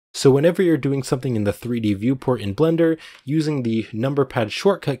So whenever you're doing something in the 3D viewport in Blender, using the Numpad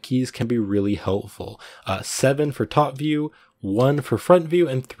shortcut keys can be really helpful. 7 for top view, 1 for front view,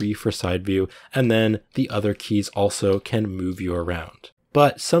 and 3 for side view, and then the other keys also can move you around.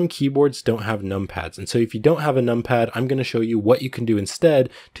 But some keyboards don't have numpads, and so if you don't have a numpad, I'm going to show you what you can do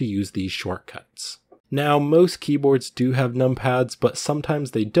instead to use these shortcuts. Now, most keyboards do have numpads, but sometimes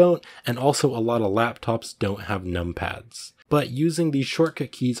they don't, and also a lot of laptops don't have numpads. But using these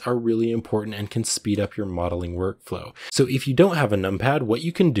shortcut keys are really important and can speed up your modeling workflow. So if you don't have a numpad, what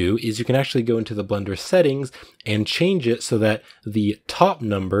you can do is you can actually go into the Blender settings and change it so that the top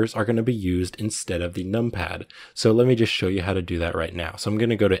numbers are going to be used instead of the numpad. So let me just show you how to do that right now. So I'm going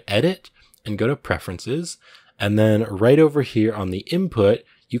to go to Edit and go to Preferences, and then right over here on the input,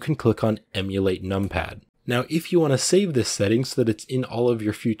 you can click on Emulate Numpad. Now, if you want to save this setting so that it's in all of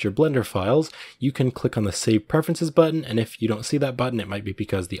your future Blender files, you can click on the Save Preferences button, and if you don't see that button, it might be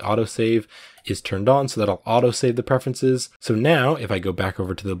because the autosave is turned on, so that'll autosave the preferences. So now, if I go back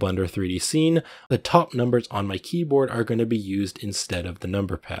over to the Blender 3D scene, the top numbers on my keyboard are going to be used instead of the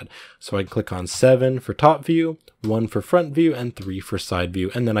number pad. So I can click on 7 for top view, 1 for front view, and 3 for side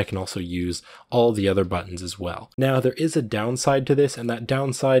view, and then I can also use all the other buttons as well. Now, there is a downside to this, and that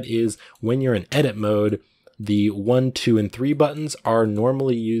downside is when you're in edit mode, the 1, 2, and 3 buttons are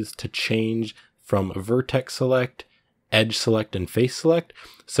normally used to change from vertex select, edge select, and face select.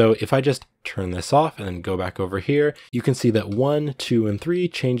 So if I just turn this off and then go back over here, you can see that 1, 2, and 3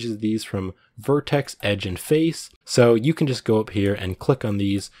 changes these from vertex, edge, and face. So you can just go up here and click on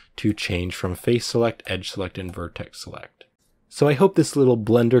these to change from face select, edge select, and vertex select. So I hope this little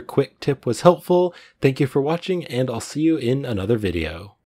Blender quick tip was helpful. Thank you for watching, and I'll see you in another video.